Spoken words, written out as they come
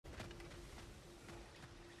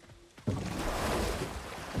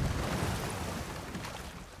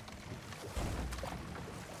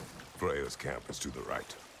Freya's camp is to the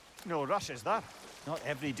right. No rush, is there? Not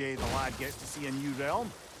every day the lad gets to see a new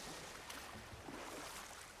realm.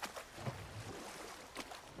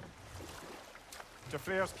 To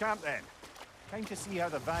Freya's camp, then. Time to see how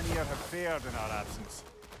the Vanir have fared in our absence.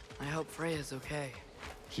 I hope Freya's okay.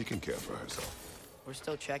 She can care for herself. We're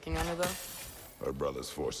still checking on her, though? Her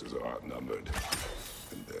brother's forces are outnumbered,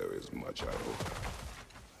 and there is much I hope.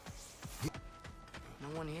 No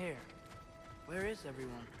one here. Where is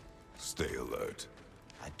everyone? Stay alert.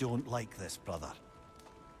 I don't like this, brother.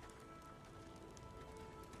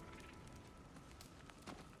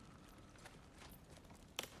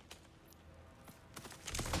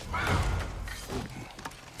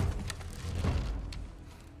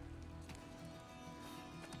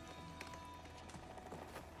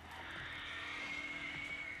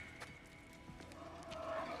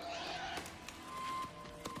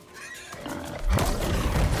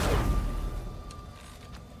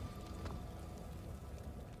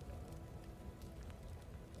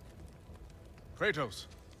 Kratos,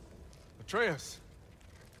 Atreus,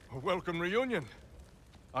 a welcome reunion.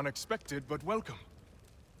 Unexpected, but welcome.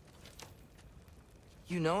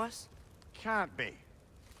 You know us? Can't be.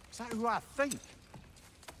 Is that who I think?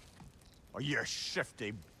 Oh, you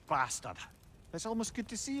shifty bastard. It's almost good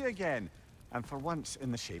to see you again. And for once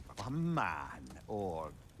in the shape of a man, or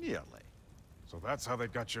nearly. So that's how they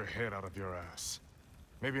got your head out of your ass.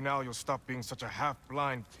 Maybe now you'll stop being such a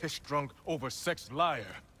half-blind, piss-drunk, oversexed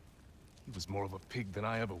liar. He was more of a pig than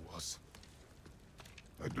I ever was.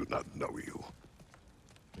 I do not know you.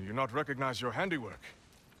 Do you not recognize your handiwork?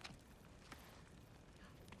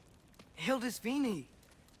 Hildisvini!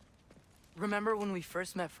 Remember when we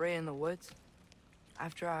first met Freya in the woods?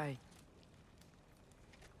 After I...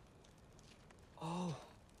 Oh...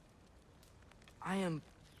 I am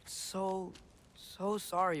so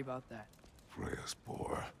sorry about that. Freya's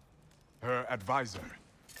poor. Her advisor.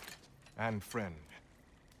 And friend.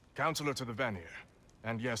 Counselor to the Vanir.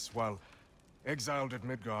 And yes, while exiled at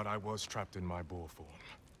Midgard, I was trapped in my boar form.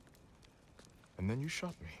 And then you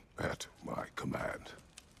shot me. At my command.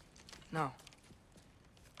 No.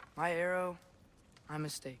 My arrow, my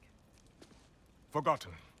mistake.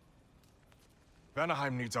 Forgotten.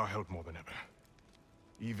 Vanaheim needs our help more than ever.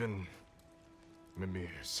 Even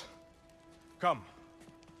Mimir's. Come.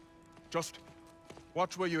 Just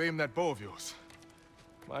watch where you aim that bow of yours.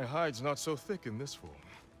 My hide's not so thick in this form.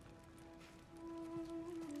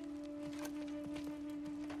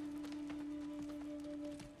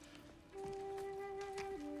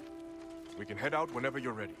 We can head out whenever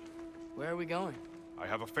you're ready. Where are we going? I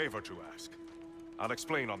have a favor to ask. I'll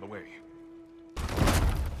explain on the way.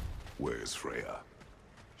 Where's Freya?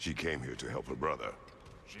 She came here to help her brother.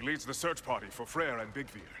 She leads the search party for Freyr and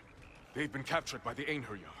Bigvir. They've been captured by the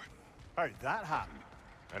Einherjar. How'd that happen?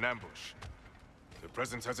 An ambush. The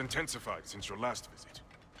presence has intensified since your last visit.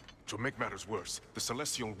 To make matters worse, the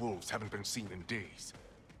Celestial Wolves haven't been seen in days.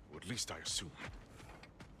 Or at least I assume.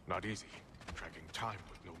 Not easy, tracking time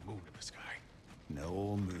with no moon in the sky.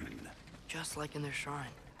 No moon. Just like in their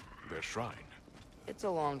shrine. Their shrine. It's a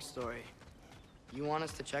long story. You want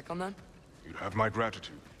us to check on them? You have my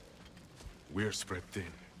gratitude. We're spread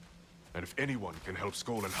thin. And if anyone can help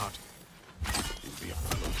Skoll and Hati, it'll be a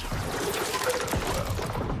fellow child.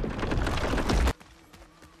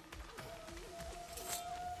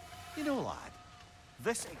 You know, lad,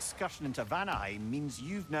 this excursion into Vanaheim means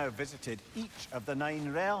you've now visited each of the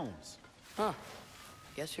 9 realms. Huh.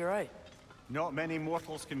 Guess you're right. Not many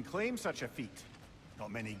mortals can claim such a feat.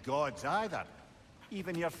 Not many gods either.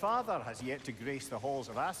 Even your father has yet to grace the halls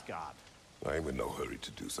of Asgard. I'm in no hurry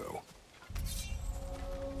to do so.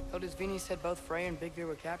 Hildisvini said both Frey and Bigvir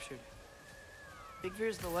were captured.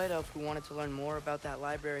 Bigvir's the light elf who wanted to learn more about that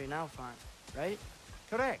library in Alfheim, right?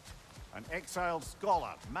 Correct. An exiled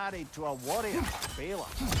scholar married to a warrior, Bela.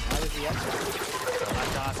 Why was he exiled? I'll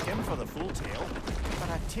have to ask him for the full tale, but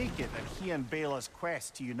I take it that he and Bela's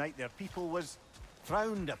quest to unite their people was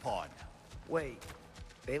frowned upon. Wait,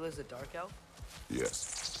 Bela's a dark elf?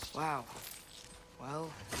 Yes. Wow.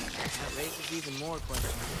 Well, that raises even more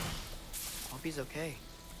questions. Hope he's okay.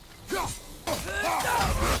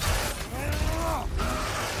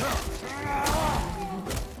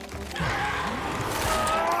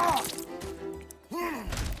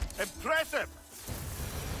 Impressive!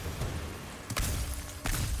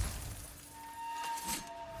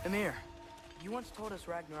 Emir, you once told us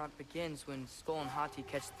Ragnarok begins when Skoll and Hati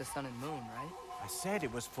catch the sun and moon, right? I said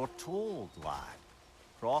it was foretold, lad.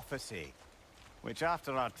 Prophecy. Which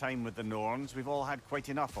after our time with the Norns, we've all had quite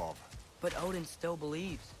enough of. But Odin still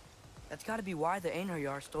believes. That's gotta be why the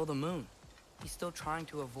Einherjar stole the moon. He's still trying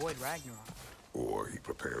to avoid Ragnarok. Or he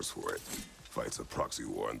prepares for it. Fights a proxy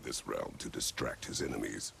war in this realm to distract his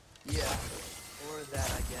enemies. Yeah, or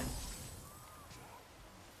that, I guess.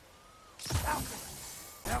 Malcolm!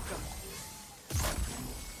 Malcolm!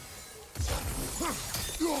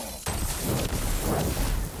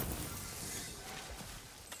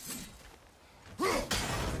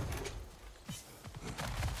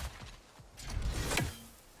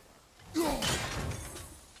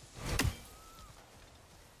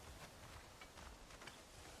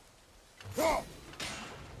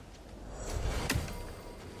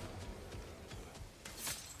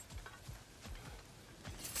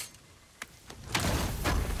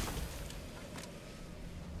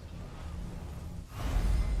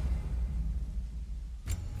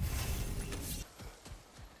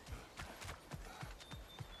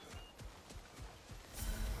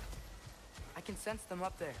 I can sense them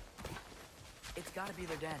up there. It's gotta be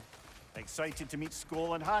their den. Excited to meet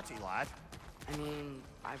Skoll and Hattie, lad? I mean,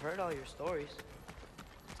 I've heard all your stories.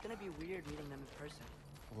 It's gonna be weird meeting them in person.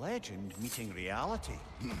 Legend meeting reality.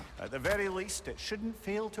 At the very least, it shouldn't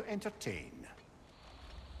fail to entertain.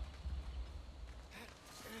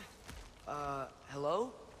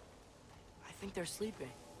 Hello? I think they're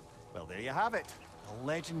sleeping. Well, there you have it. The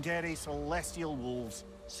legendary celestial wolves.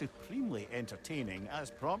 Supremely entertaining,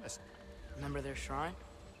 as promised. Remember their shrine?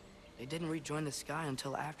 They didn't rejoin the sky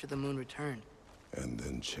until after the moon returned. And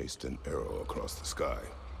then chased an arrow across the sky.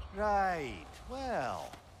 Right. Well,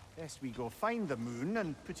 best we go find the moon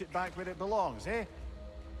and put it back where it belongs, eh?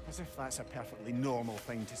 As if that's a perfectly normal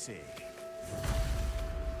thing to say.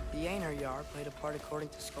 The Einherjar played a part according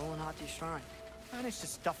to Skoll and Hattie's shrine. Managed to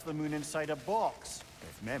stuff the moon inside a box,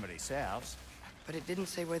 if memory serves. But it didn't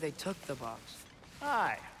say where they took the box.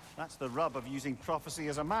 Aye, that's the rub of using prophecy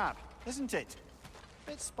as a map, isn't it?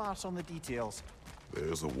 Bit sparse on the details.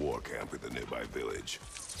 There's a war camp in the nearby village.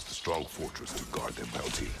 A strong fortress to guard their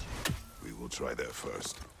bounty. We will try there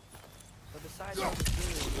first. But besides all the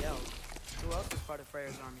Queen and the elves, who else was part of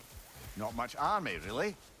Freyr's army? Not much army,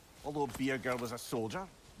 really. Although Birger was a soldier,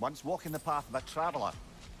 once walking the path of a traveler.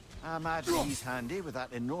 I imagine he's handy with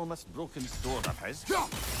that enormous broken sword of his. A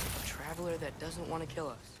traveler that doesn't want to kill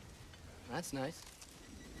us. That's nice.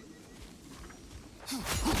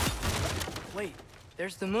 Wait,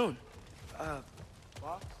 there's the moon.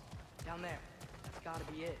 Box? Down there. That's gotta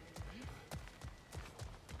be it.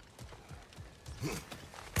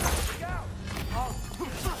 Look out!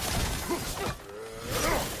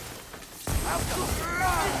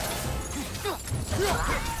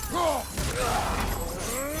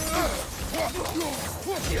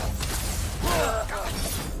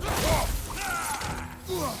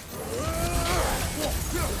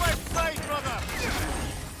 Left side, brother!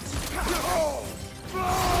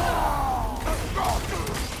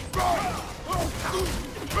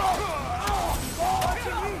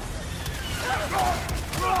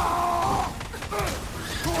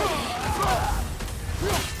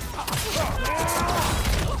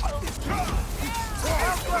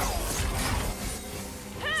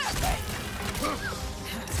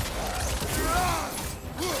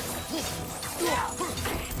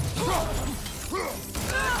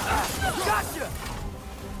 Gotcha!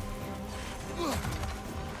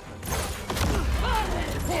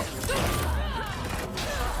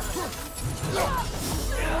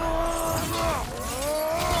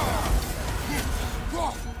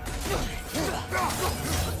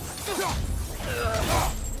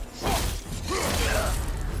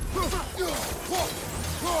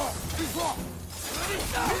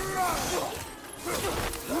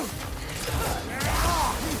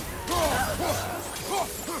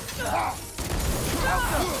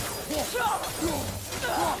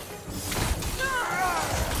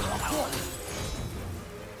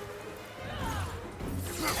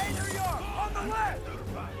 On the left!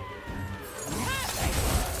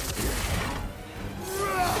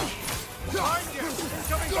 Behind you!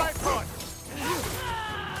 Coming back front!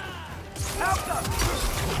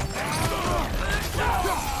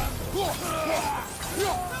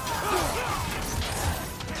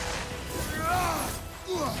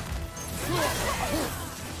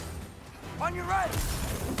 On your right!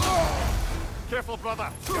 Careful, brother!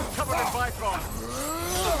 You're covered in Bifrost!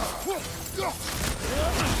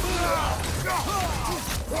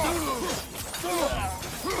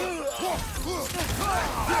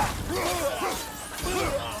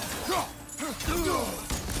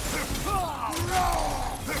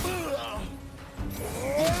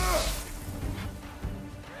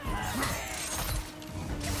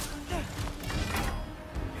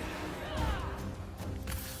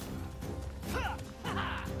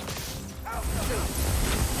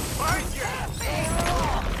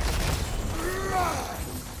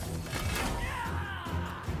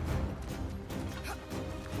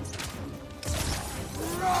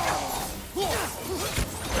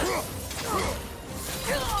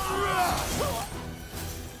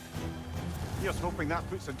 hoping that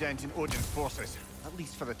puts a dent in Odin's forces, at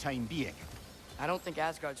least for the time being. I don't think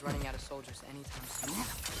Asgard's running out of soldiers anytime soon.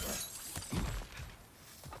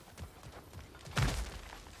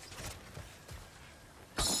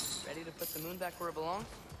 Ready to put the moon back where it belongs?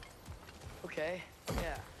 Okay,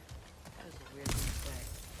 yeah. That is a weird thing to say.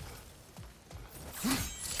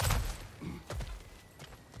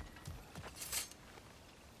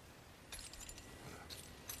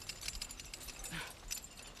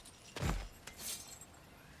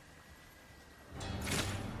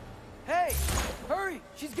 Hey! Hurry!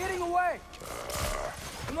 She's getting away!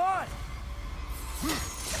 Come on!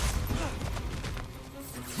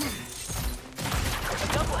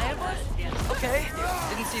 A double ambush? Okay,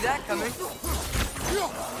 didn't see that coming.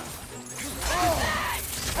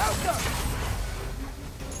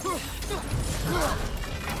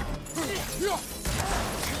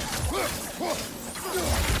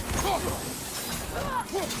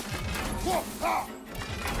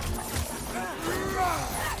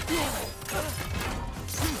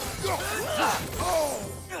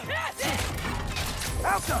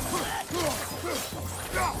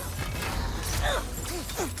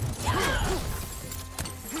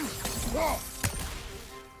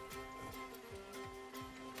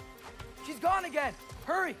 She's gone again!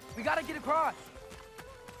 Hurry! We gotta get across!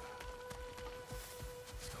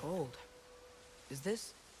 It's cold. Is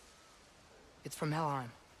this? It's from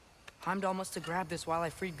Helheim. Heimdall must have grabbed this while I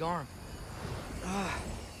freed Garm. I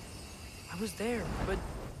was there, but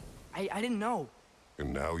I didn't know.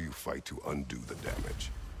 And now you fight to undo the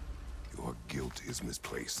damage. Your guilt is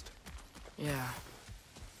misplaced. Yeah.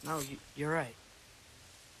 No, you're right.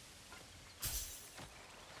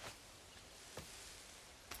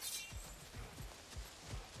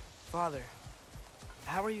 Father,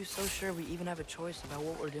 how are you so sure we even have a choice about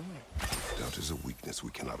what we're doing? Doubt is a weakness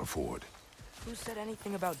we cannot afford. Who said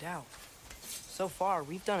anything about doubt? So far,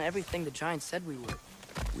 we've done everything the Giants said we would.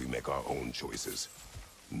 We make our own choices.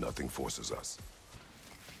 Nothing forces us.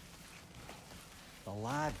 The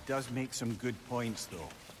lad does make some good points, though.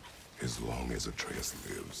 As long as Atreus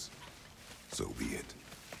lives, so be it.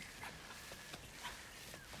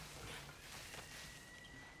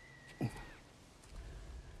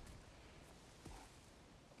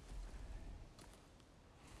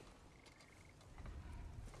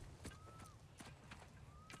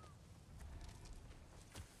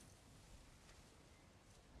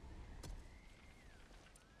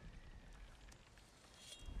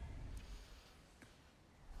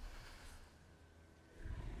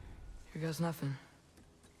 Here goes nothing.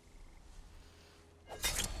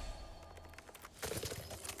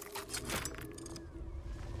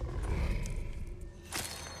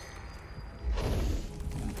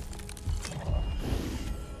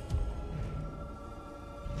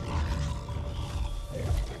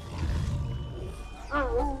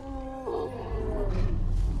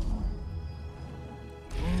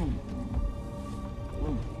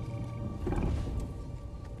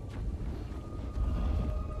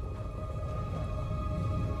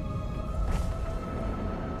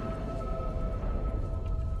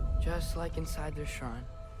 Just like inside their shrine.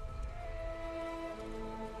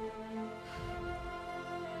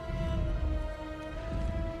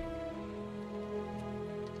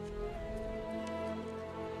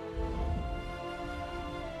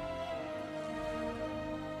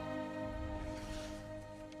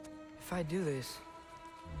 If I do this,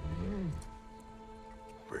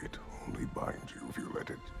 Fate only binds you if you let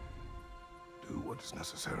it. Do what is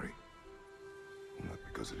necessary. Not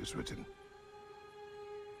because it is written.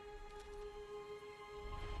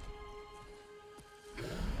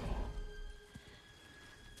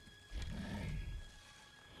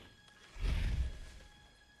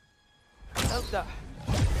 Elsa!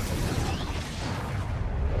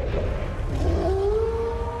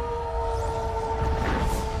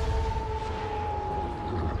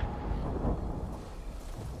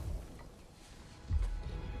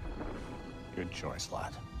 Good choice,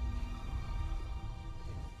 lad.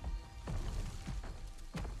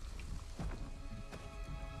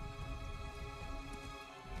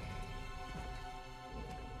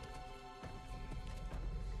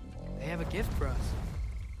 They have a gift for us.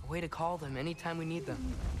 A way to call them anytime we need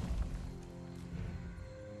them.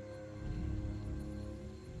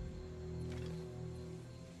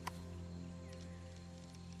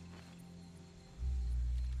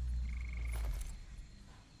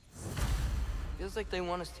 Feels like they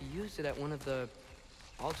want us to use it at one of the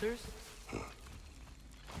altars.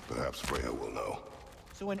 Perhaps Freya will know.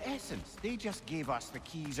 So in essence, they just gave us the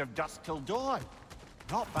keys of dusk till dawn.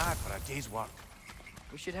 Not bad for a day's work.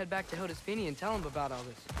 We should head back to Hildisvini and tell him about all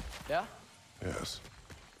this. Yeah? Yes.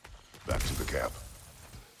 Back to the cap.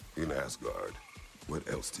 in Asgard. What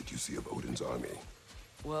else did you see of Odin's army?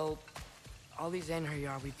 Well, all these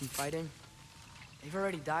Einherjar we've been fighting, they've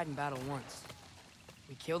already died in battle once.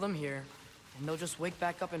 We kill them here, and they'll just wake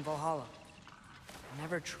back up in Valhalla. They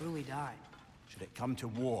never truly die. Should it come to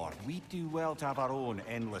war, we do well to have our own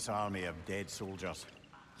endless army of dead soldiers.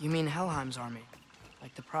 You mean Helheim's army,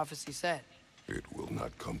 like the prophecy said? It will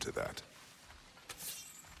not come to that.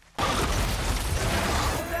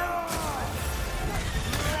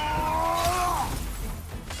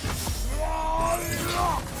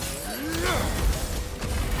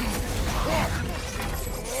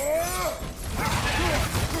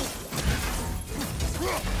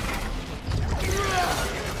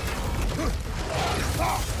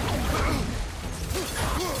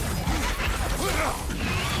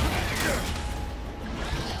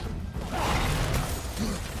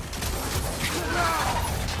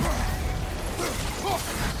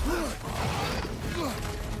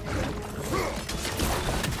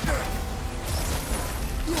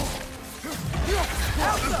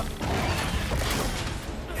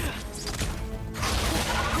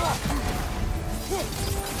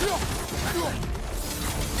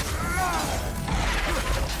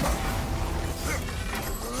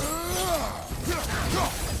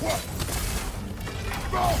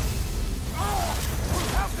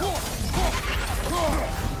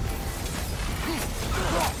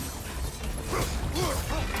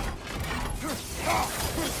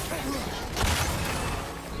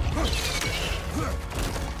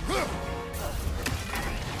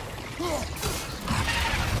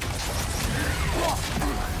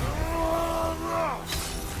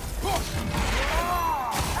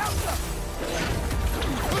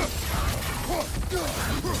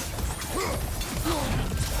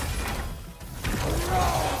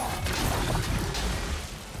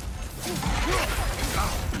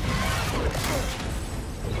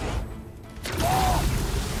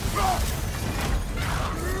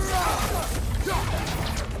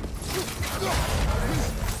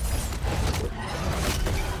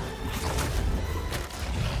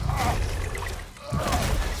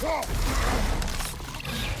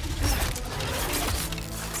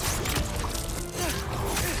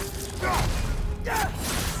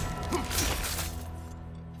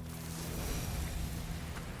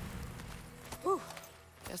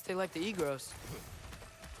 Guess they like the Egros.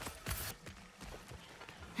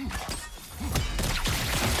 We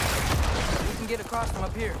can get across from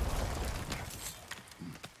up here.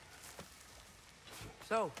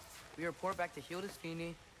 So, we report back to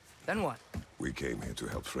Hildisvíni. Then what? We came here to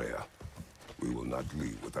help Freya. We will not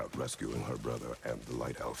leave without rescuing her brother and the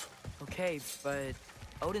Light Elf. Okay, but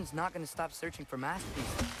Odin's not gonna stop searching for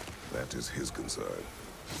masterpieces. That is his concern,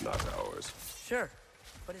 not ours. Sure,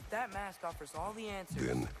 but if that mask offers all the answers...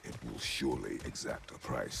 Then it will surely exact a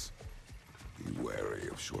price. Be wary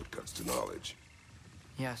of shortcuts to knowledge.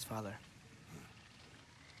 Yes, Father.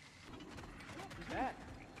 Who's that?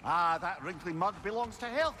 Ah, that wrinkly mug belongs to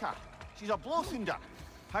Helka. She's a Blothunder.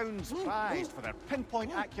 Hounds prized for their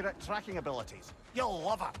pinpoint accurate tracking abilities. You'll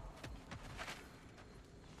love her.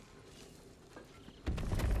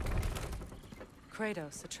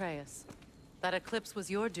 Kratos, Atreus. That eclipse was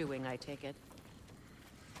your doing, I take it.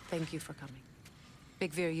 Thank you for coming.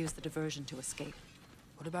 Big Veer used the diversion to escape.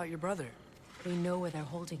 What about your brother? We know where they're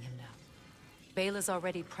holding him now. Bela's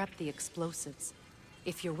already prepped the explosives.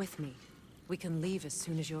 If you're with me, we can leave as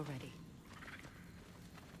soon as you're ready.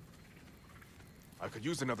 I could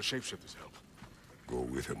use another shapeshifter's help. Go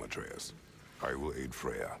with him, Atreus. I will aid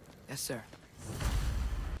Freya. Yes, sir.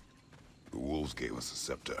 The wolves gave us a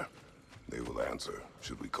scepter. They will answer,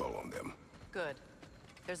 should we call on them. Good.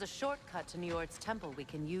 There's a shortcut to Njord's temple we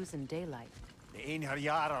can use in daylight. The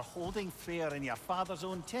Einherjar are holding Freyr in your father's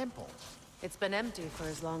own temple. It's been empty for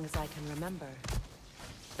as long as I can remember.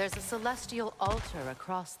 There's a celestial altar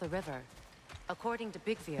across the river. According to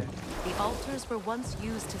Big Veer, the altars were once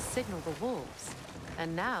used to signal the wolves.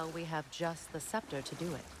 And now we have just the scepter to do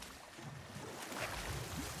it.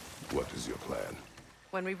 What is your plan?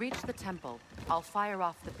 When we reach the temple, I'll fire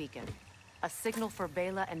off the beacon. A signal for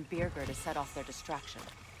Bela and Birgir to set off their distraction.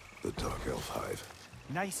 The Dark Elf Hive.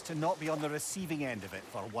 Nice to not be on the receiving end of it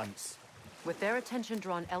for once. With their attention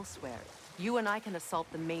drawn elsewhere, you and I can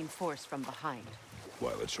assault the main force from behind.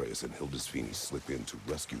 While Atreus and Hildisvíni slip in to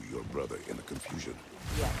rescue your brother in the confusion.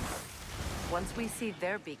 Yes. Once we see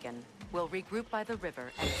their beacon, we'll regroup by the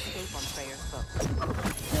river and escape on Freyr's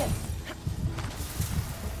boat.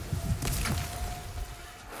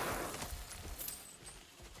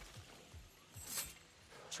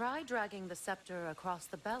 Try dragging the scepter across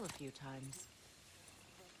the bell a few times.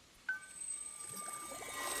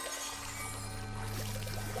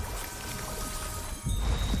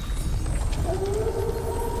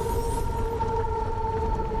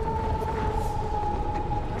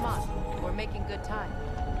 Come on, we're making good time.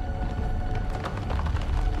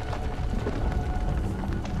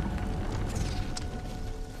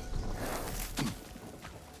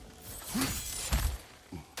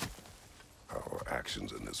 Our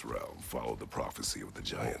actions in this realm follow the prophecy of the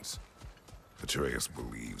giants. Atreus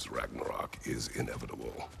believes Ragnarok is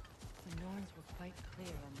inevitable. The Norns were quite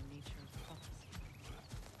clear on the nature of prophecy.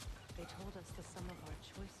 They told us that some of our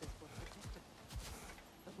choices were predictable,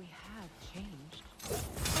 but we have changed.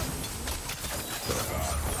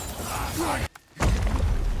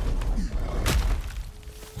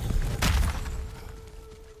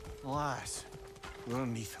 Alas, we're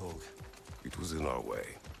on Neathhog. It was in our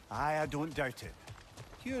way. Aye, I don't doubt it.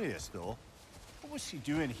 Curious, though. What was she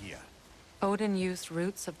doing here? Odin used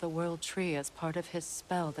roots of the World Tree as part of his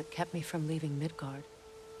spell that kept me from leaving Midgard.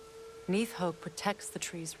 Neathhog protects the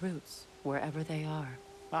tree's roots, wherever they are.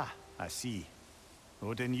 Ah, I see.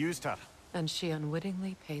 Odin used her. And she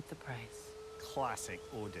unwittingly paid the price. Classic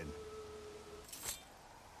Odin.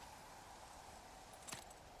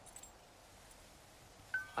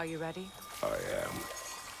 Are you ready? I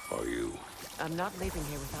am. Are you? I'm not leaving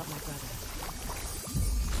here without my brother.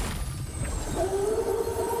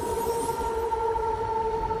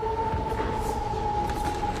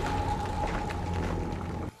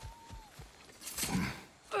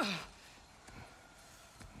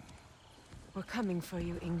 We're coming for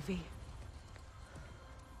you, Ingvi.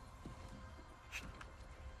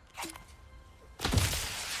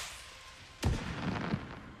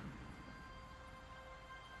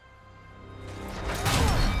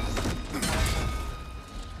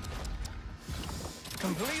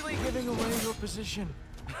 Completely giving away your position.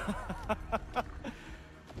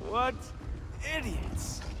 What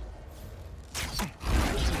idiots.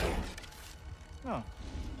 Oh.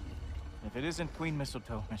 If it isn't Queen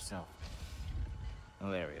Mistletoe herself.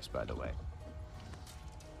 Hilarious, by the way.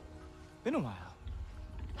 Been a while.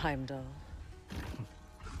 Heimdall.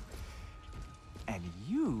 And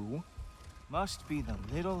you must be the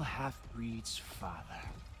little half-breed's father.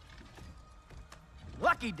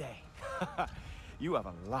 Lucky day! You have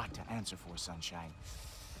a lot to answer for, Sunshine.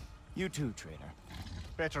 You too, traitor.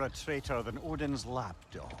 Better a traitor than Odin's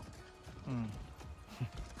lapdog.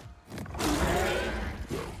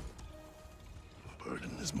 The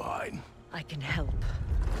burden is mine. I can help.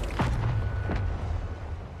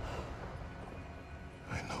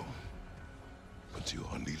 I know. But you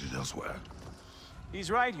are needed elsewhere. He's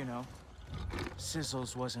right, you know.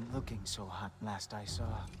 Sizzles wasn't looking so hot last I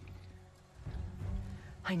saw.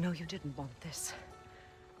 I know you didn't want this,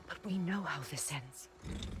 but we know how this ends.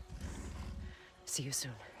 See you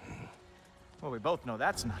soon. Well, we both know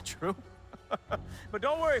that's not true. But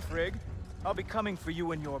don't worry, Frigg. I'll be coming for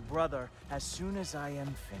you and your brother as soon as I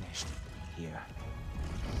am finished here.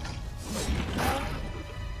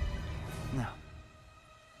 Now,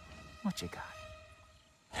 what you got?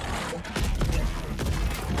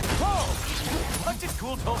 Whoa! What did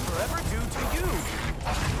Cooltoe Forever do to you?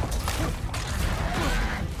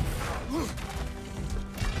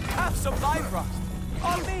 Have some Bifrost!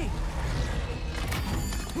 On me!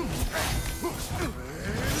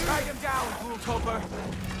 Strike him down, Cooltoper!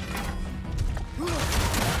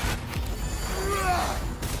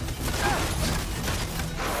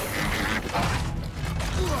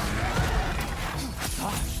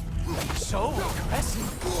 Gosh, so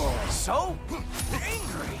aggressive, so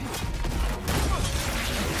angry!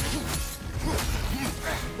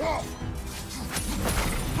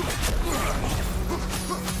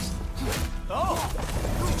 Oh,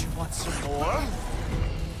 did you want some more?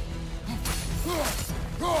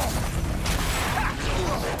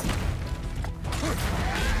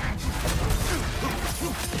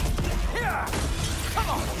 Here! Come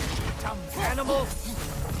on, you dumb animal!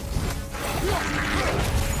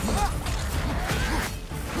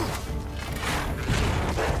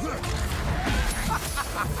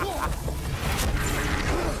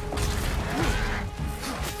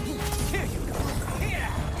 Here you go!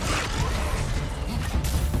 Here!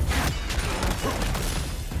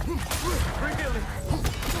 Really?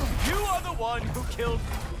 You are the one who killed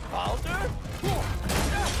Baldur?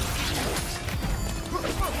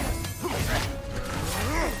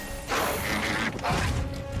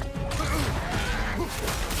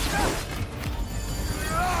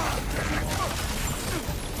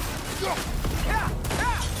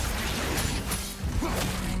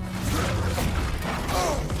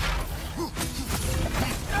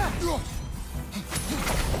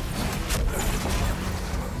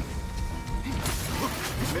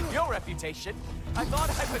 With your reputation, I thought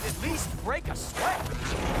I would at least break a sweat.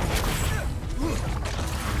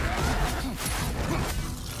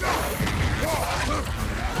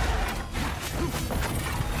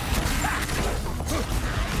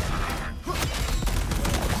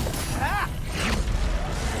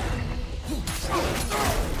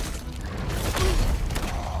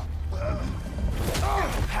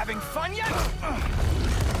 Having fun yet?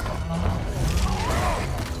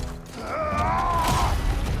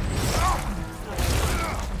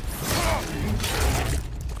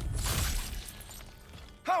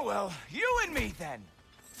 Oh well, you and me then.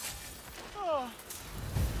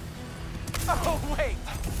 Oh wait,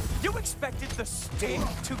 you expected the sting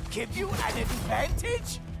to give you an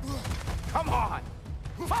advantage? Come on,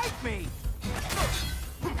 fight me!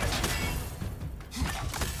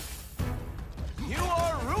 You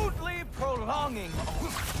are rudely prolonging all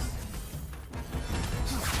this.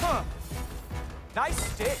 Huh.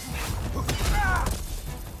 Nice stick. Ah!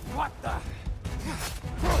 What the?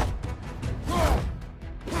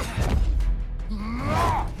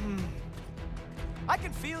 I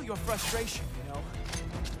can feel your frustration, you know.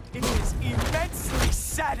 It is immensely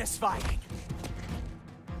satisfying.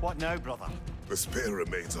 What now, brother? The spear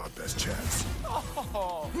remains our best chance.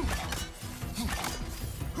 Oh.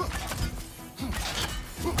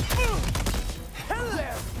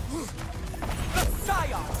 Hello! The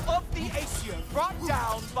scion of the Aesir brought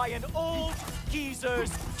down by an old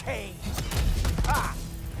geezer's cane. Ah!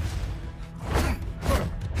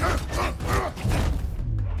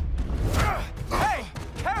 Hey!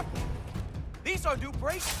 Careful! These are new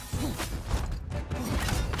braces.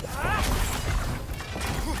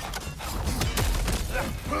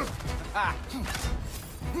 Ah!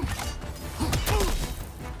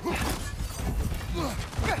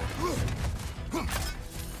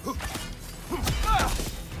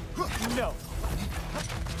 No.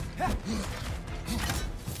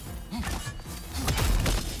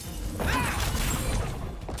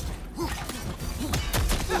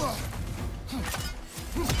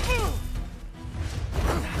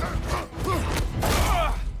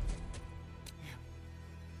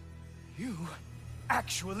 You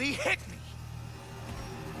actually hit me.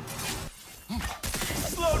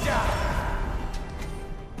 Slow down.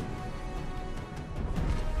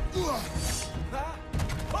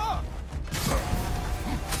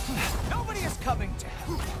 Nobody is coming to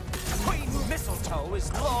help. Queen Mistletoe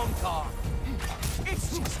is long gone.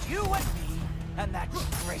 It's just you and me and that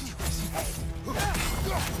traitorous head.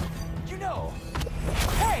 You know,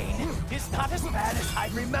 pain is not as bad as I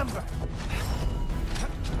remember.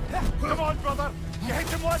 Come on, brother! You hit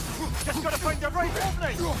him once! Just gotta find the right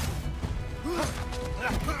opening!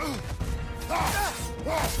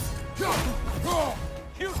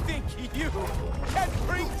 You think you can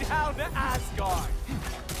bring down Asgard?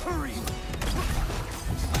 Hurry!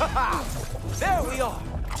 There we are.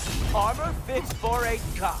 Armor fit for a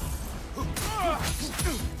god.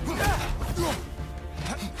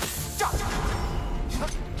 Stop!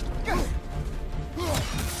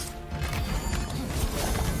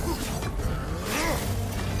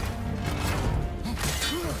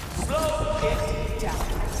 Slow it down.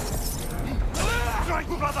 Strike,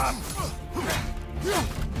 brother!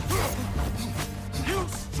 You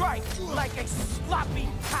strike like a sloppy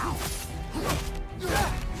cow.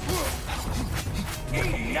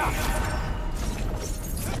 Enough!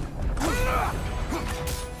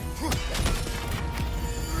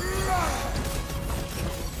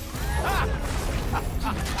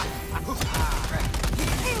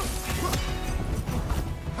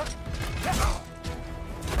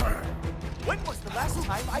 When was the last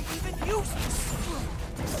time I even used this?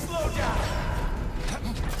 Slow down!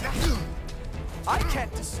 I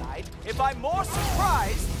can't decide if I'm more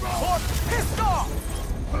surprised or pissed off!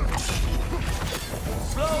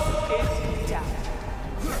 Slow it down.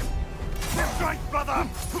 Left, right, brother!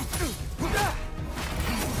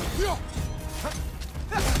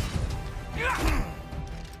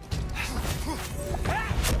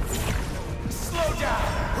 Slow down!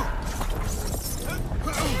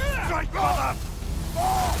 Strike, brother!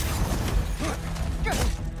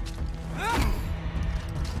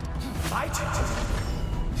 My turn.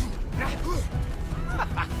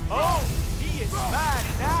 Oh, he is mad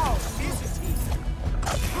now, isn't he?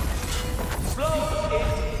 Slow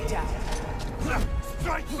it down.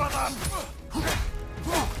 Strike, brother!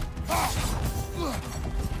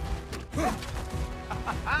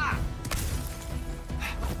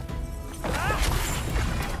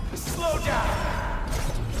 Slow down.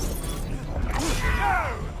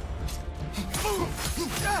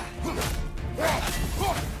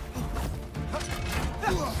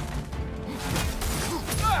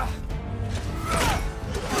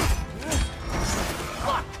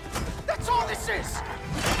 Look, that's all this ashes!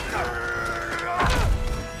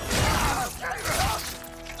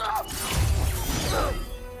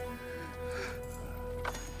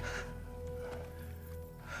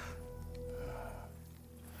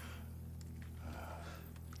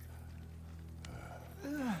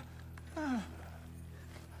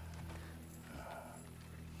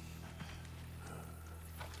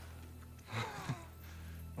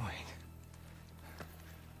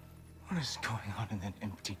 What is going on in that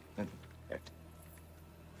empty little head?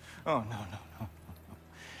 Oh, no, no, no, no, no.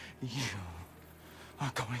 You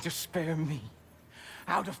are going to spare me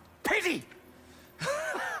out of pity!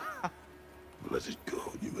 Let it go,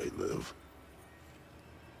 you may live.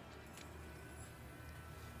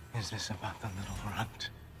 Is this about the little runt?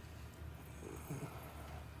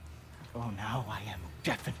 Oh, now I am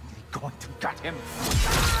definitely going to gut him.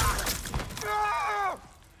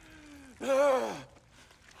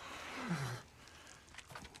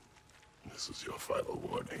 This is your final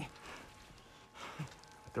warning. I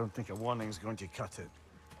don't think a warning's going to cut it.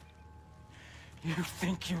 You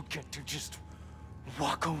think you get to just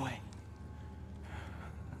walk away?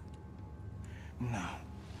 No.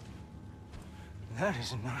 That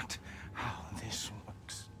is not how this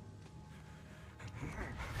works.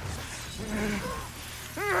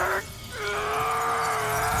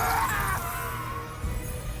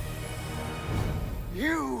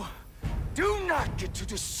 You do not get to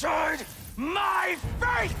decide my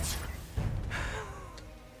fate!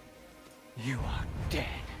 You are dead,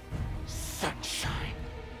 sunshine.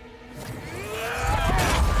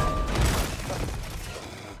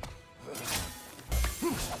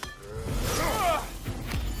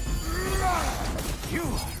 You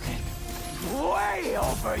are in way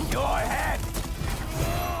over your head!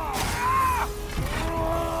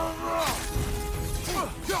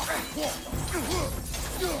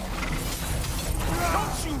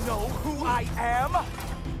 Don't you know who I am?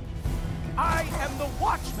 I am the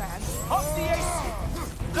Watchman of the Aesir,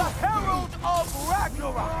 the Herald of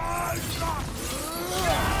Ragnarok!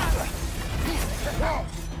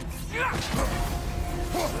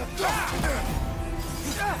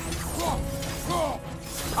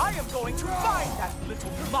 I am going to find that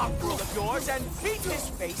little mongrel of yours and beat his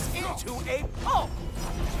face into a pulp!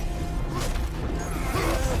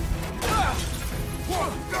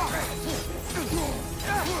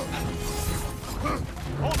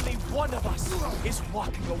 Only one of us is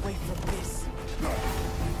walking away from this.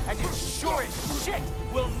 And it sure as shit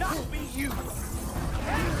will not be you!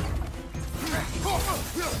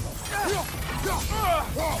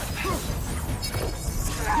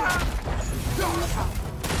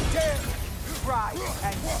 Dare try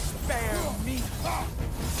and spare me!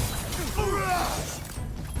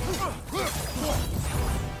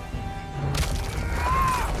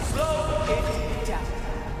 Slow it down.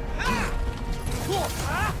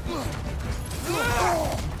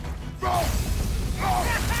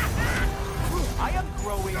 I am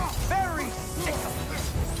growing very sick of this.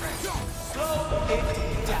 Slow it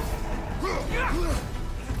down.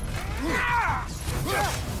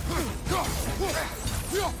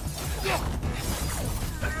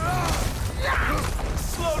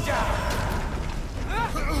 Slow down.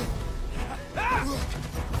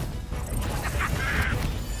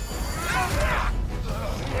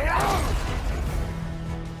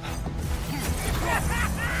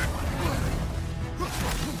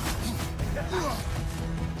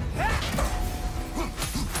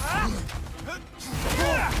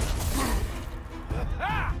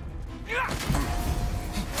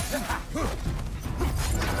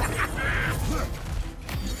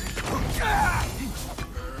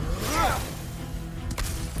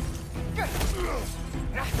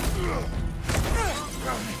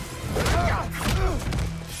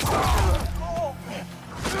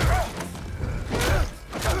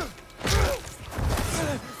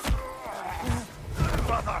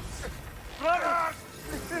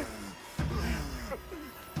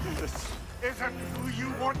 This isn't who you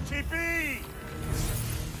want to be!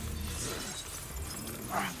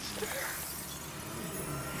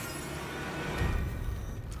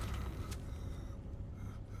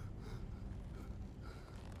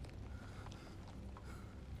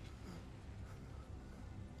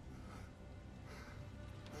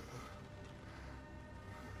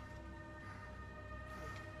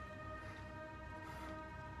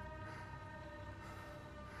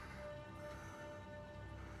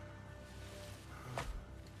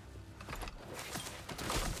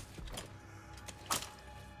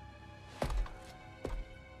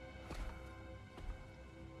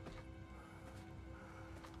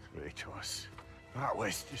 Kratos, that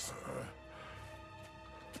was just...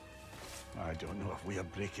 I don't know if we are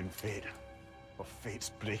breaking fate, Or fate's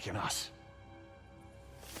breaking us.